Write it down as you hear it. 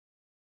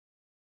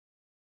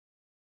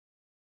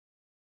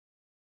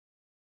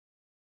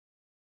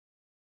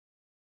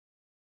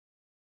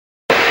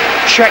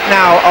check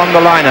now on the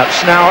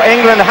lineups. Now,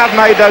 England have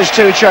made those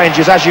 2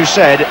 changes, as you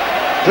said.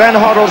 Glenn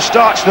Hoddle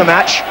starts the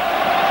match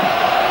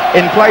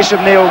in place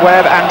of Neil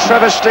Webb, and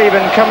Trevor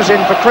Steven comes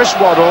in for Chris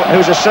Waddle,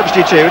 who's a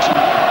substitute.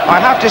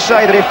 I have to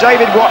say that if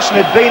David Watson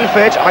had been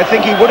fit, I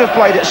think he would have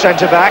played at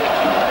centre-back.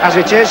 As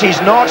it is,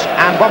 he's not,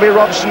 and Bobby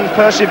Robson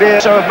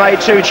perseveres, so have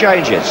made 2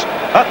 changes.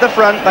 Up the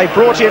front, they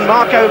brought in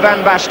Marco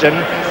van Basten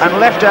and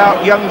left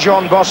out young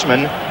John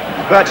Bosman.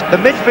 But the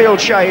midfield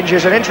change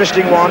is an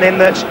interesting one in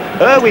that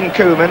Erwin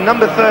Koeman,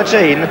 number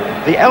 13,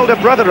 the elder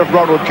brother of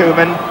Ronald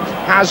Koeman,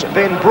 has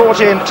been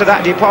brought into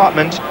that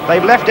department.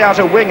 They've left out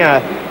a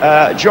winger,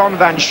 John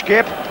van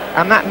Schip,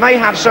 and that may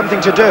have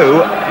something to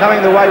do,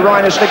 knowing the way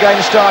Reiners the game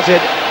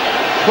started,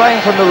 playing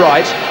from the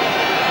right.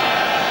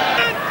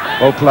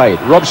 Well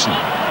played, Robson.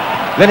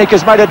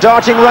 Lineker's made a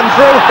darting run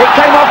through, it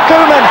came off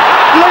Koeman.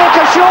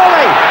 Lineker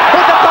surely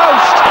hit the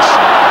post.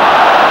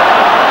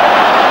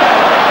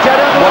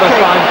 What a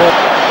fine ball.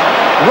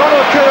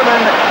 Ronald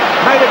Koeman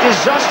made a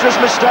disastrous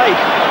mistake.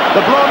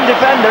 The blonde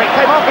defender, it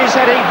came off his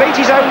head, he beat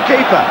his own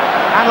keeper,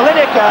 and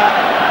Lineker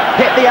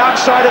hit the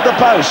outside of the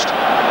post.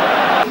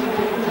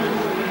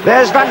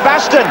 There's Van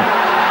Basten,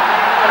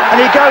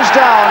 and he goes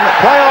down.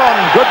 Play on.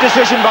 Good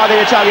decision by the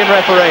Italian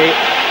referee.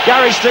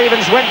 Gary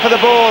Stevens went for the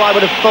ball, I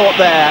would have thought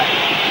there,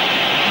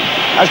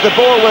 as the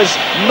ball was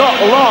not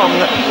long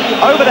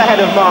over the head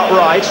of Mark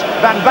Wright.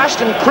 Van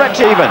Basten crept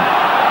even.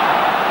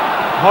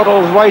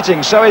 Hoddle's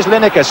waiting, so is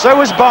Lineker, so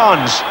was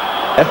Barnes.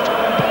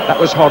 That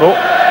was Hoddle.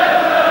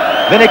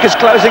 Lineker's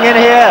closing in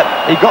here.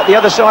 He got the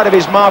other side of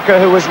his marker,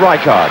 who was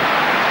Rijkaard.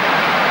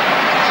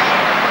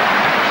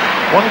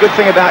 One good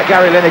thing about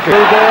Gary Lineker.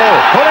 Ball.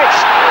 Pullet.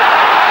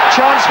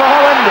 Chance for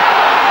Holland.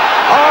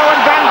 Oh,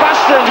 and Van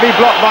Basten to be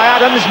blocked by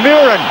Adams.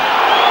 Muren.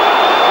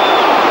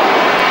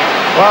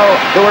 Well,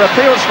 there were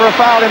appeals for a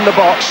foul in the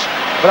box,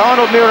 but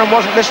Arnold Muren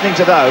wasn't listening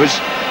to those.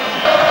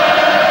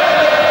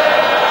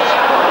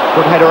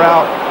 Good header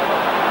out.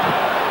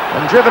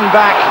 And driven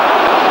back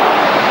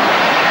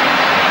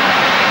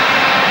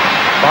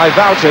by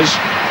Wouters.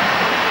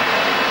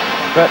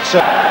 But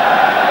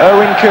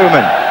Erwin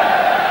Koeman.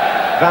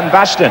 Van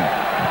Basten.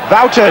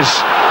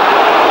 Wouters.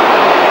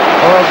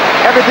 Well,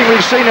 everything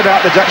we've seen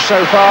about the Dutch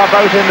so far,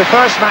 both in the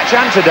first match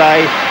and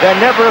today,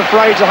 they're never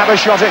afraid to have a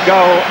shot at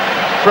goal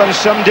from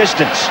some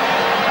distance.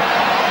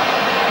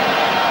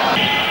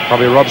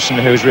 Bobby Robson,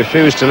 who's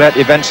refused to let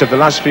events of the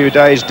last few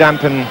days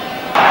dampen.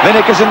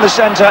 Lineker's in the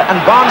centre,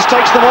 and Barnes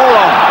takes them all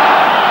on.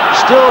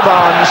 Still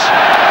Barnes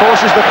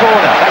forces the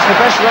corner. That's the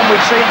best run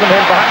we've seen from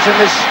him, perhaps, in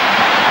this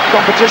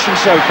competition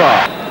so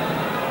far.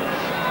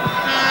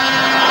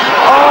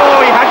 Oh,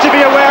 he had to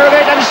be aware of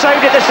it and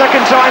saved it the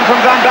second time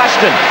from Van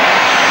Basten.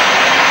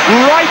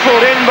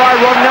 Rifled in by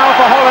Rodnell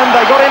for Holland.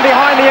 They got in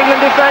behind the England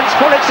defence.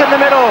 Pullets in the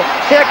middle.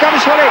 Here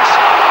comes Pullets.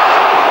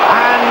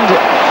 And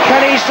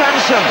Kenny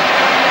Sansom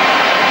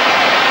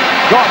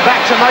got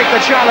back to make the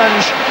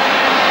challenge.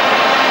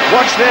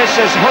 Watch this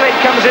as Hullet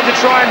comes in to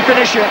try and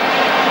finish it.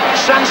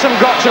 Sansom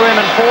got to him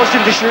and forced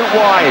him to shoot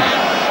wide.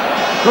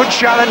 Good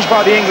challenge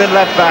by the England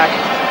left back,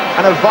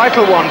 and a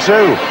vital one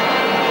too.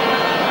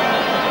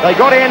 They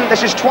got in,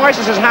 this is twice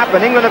this has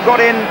happened. England have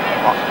got in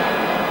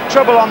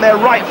trouble on their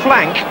right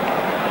flank.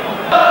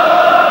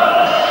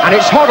 And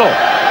it's Hoddle. Oh,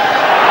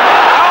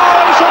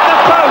 he's hit the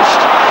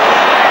post.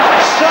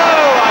 So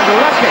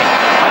unlucky.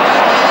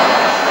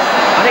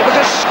 And it was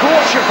a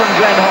scorcher from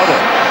Glenn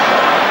Hoddle.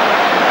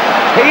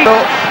 He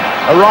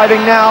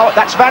arriving now,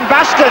 that's Van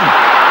Basten.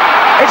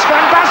 It's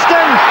Van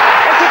Basten.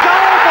 It's a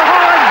goal for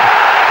Holland.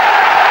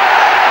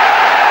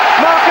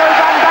 Marco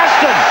van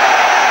Basten.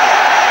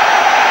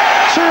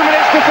 2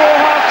 minutes before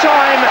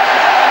half-time.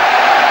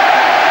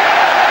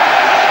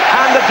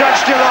 And the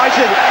Dutch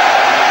delighted.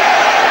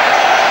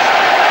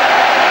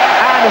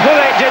 And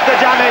Hullet did the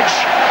damage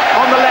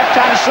on the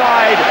left-hand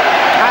side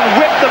and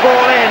whipped the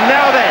ball in.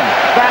 Now then,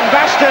 Van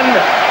Basten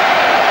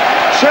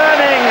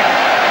turning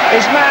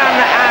his man,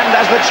 and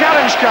as the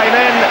challenge came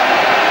in,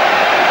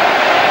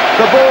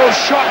 the ball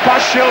shot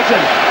past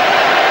Shilton.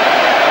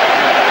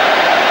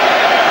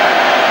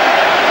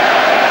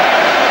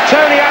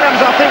 Tony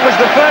Adams, I think, was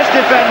the first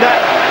defender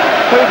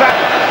who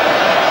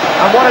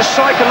and what a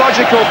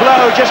psychological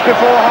blow just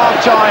before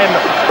half-time.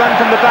 Run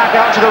from the back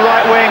out to the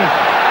right wing.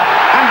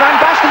 And Van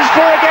Basten's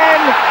through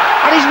again,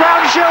 and he's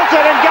round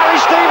Shilton, and Gary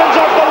Stevens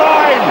off the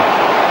line.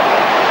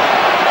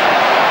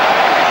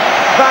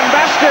 Van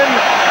Basten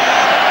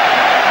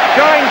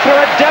going through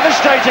a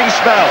devastating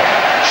spell.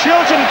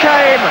 Shilton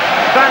came,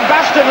 Van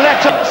Basten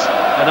left us.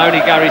 And only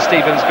Gary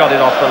Stevens got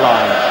it off the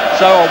line.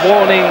 So a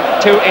warning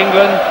to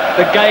England,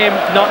 the game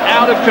not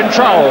out of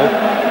control,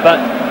 but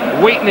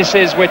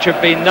weaknesses which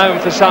have been known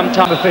for some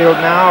time. The field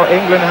now,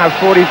 England have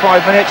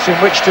 45 minutes in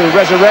which to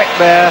resurrect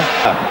their...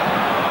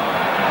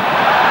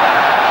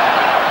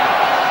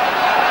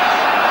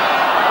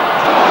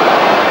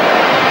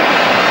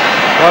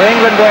 Well,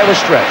 England there was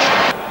stretched.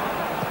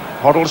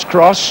 Hoddle's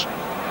cross.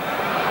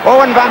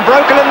 Oh, and Van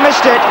Breukelen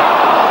missed it,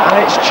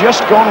 and it's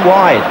just gone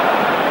wide.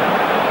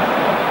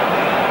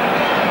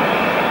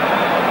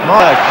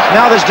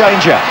 Now there's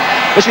danger.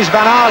 This is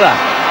Van Aarle.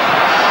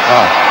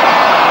 Oh.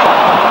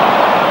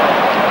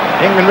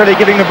 England really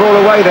giving the ball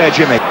away there,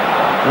 Jimmy.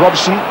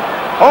 Robson.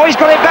 Oh, he's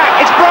got it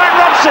back. It's Brian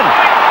Robson.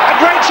 A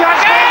great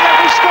chance for England.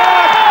 He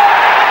scored.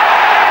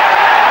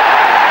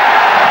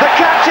 The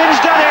captain's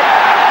done it.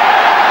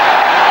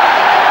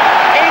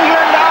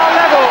 England are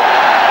level.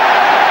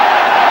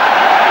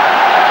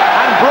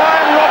 And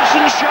Brian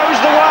Robson shows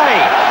the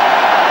way.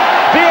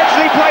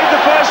 Beardsley played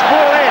the first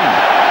ball in.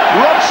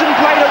 Robson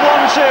played a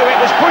 1-2. It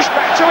was pushed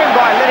back to him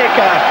by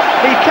Lineker.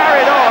 He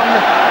carried on,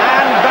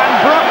 and Van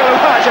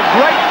Bronckhorst, it's a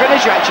great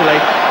finish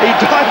actually. He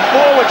dived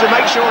forward to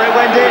make sure it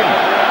went in.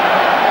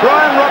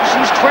 Brian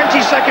Robson's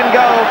 22nd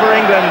goal for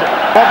England.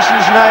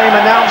 Robson's name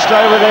announced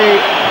over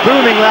the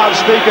booming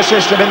loudspeaker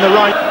system in the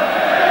right.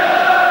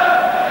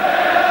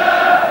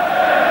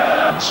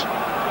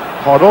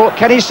 Hoddle.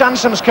 Kenny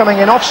Sansom's coming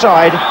in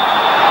offside.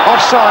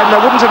 Offside, and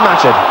it wouldn't have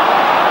mattered.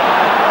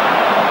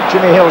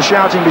 Jimmy Hill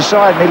shouting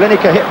beside me,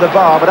 Lineker hit the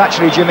bar, but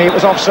actually, Jimmy, it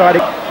was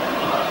offside.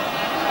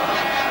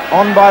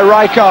 On by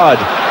Rijkaard.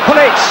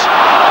 Pulitz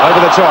over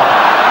the top.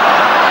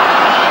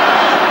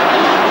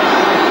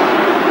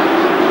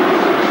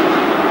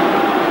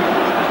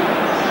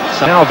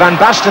 So now Van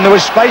Basten, there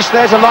was space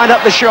there to line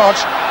up the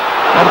shot,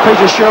 and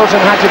Peter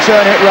Shilton had to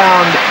turn it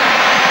round.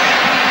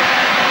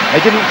 They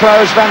didn't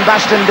close Van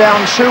Basten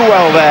down too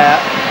well there.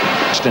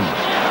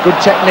 Good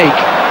technique.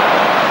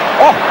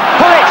 Oh,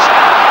 Pulitz!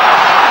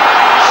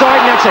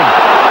 Side netting.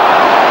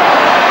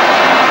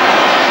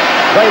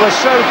 They were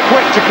so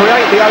quick to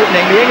create the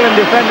opening, the England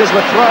defenders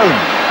were thrown.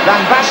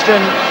 Van Basten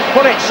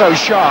put it so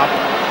sharp.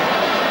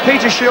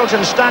 Peter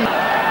Shilton stand.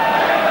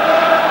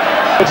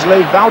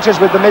 Leave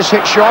Wouters with the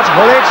miss-hit shot.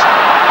 Pulitz.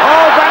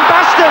 Oh, Van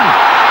Basten!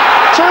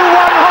 2-1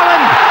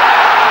 Holland!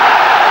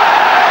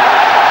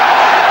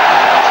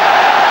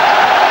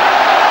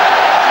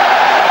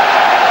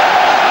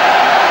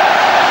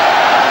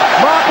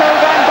 Marco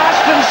Van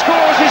Basten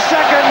scores his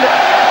second.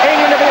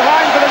 England are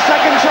behind for the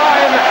second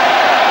time.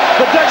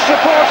 The Dutch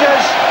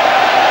supporters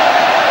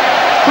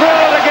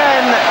thrilled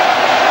again.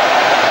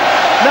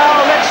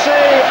 Now let's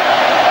see,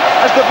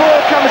 as the ball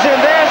comes in,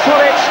 there's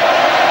Pulitz.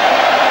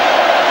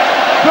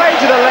 Play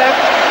to the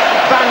left.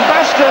 Van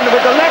Basten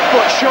with the left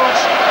foot shot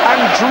and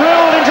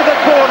drilled into the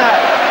corner.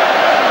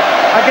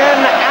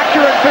 Again,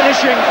 accurate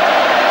finishing.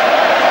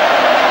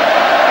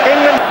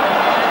 England.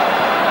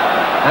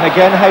 And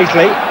again,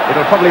 Hazley.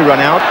 It'll probably run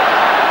out.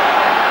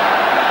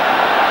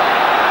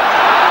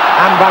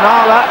 And Van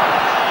Aarle.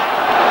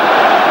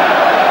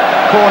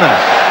 Corner.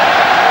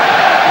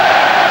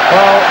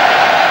 Well,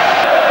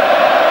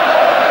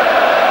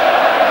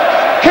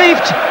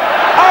 Kieft.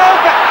 Oh,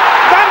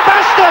 Van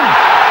Basten.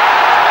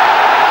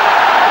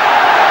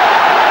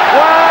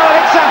 Well,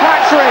 it's a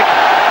hat-trick.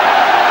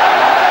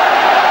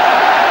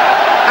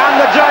 And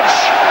the Dutch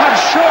have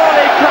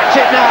surely cracked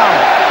it now.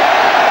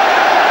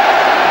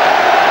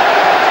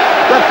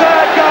 The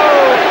third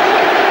goal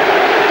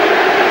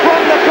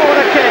from the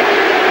corner kick.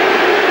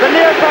 The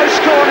near post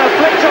corner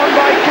flicked on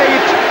by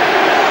Kieft,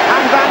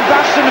 and Van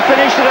Basten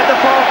finished it at the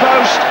far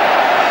post.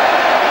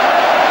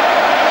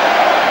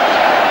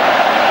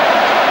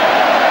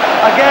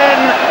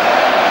 Again,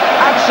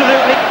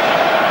 absolutely.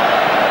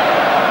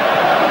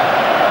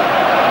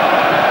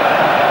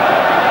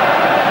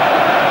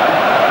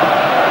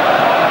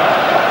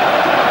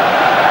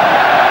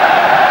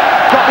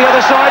 Got the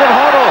other side of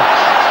Hoddle.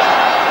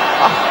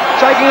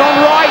 Taking on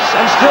right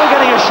and still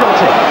getting a shot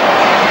in.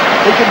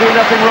 He can do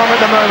nothing wrong at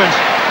the moment.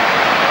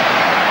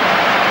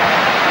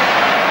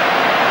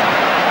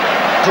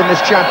 In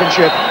this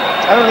championship,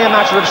 it's only a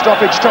matter of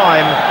stoppage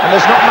time, and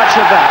there's not much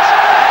of that.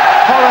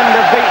 Holland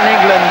have beaten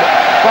England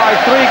by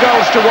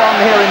 3-1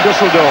 here in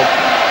Dusseldorf.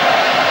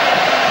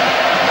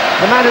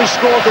 The man who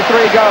scored the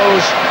 3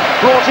 goals,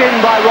 brought in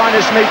by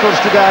Rinus Michels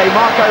today,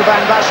 Marco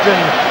Van Basten,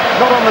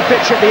 not on the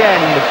pitch at the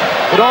end,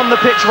 but on the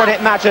pitch when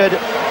it mattered,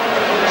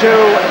 to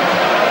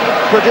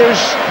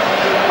produce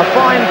a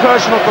fine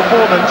personal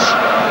performance,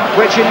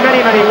 which in many,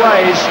 many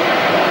ways,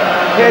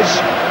 his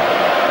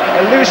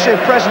elusive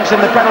presence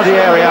in the penalty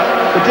area,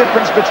 the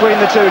difference between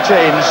the two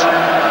teams.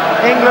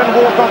 England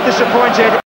walk off disappointed.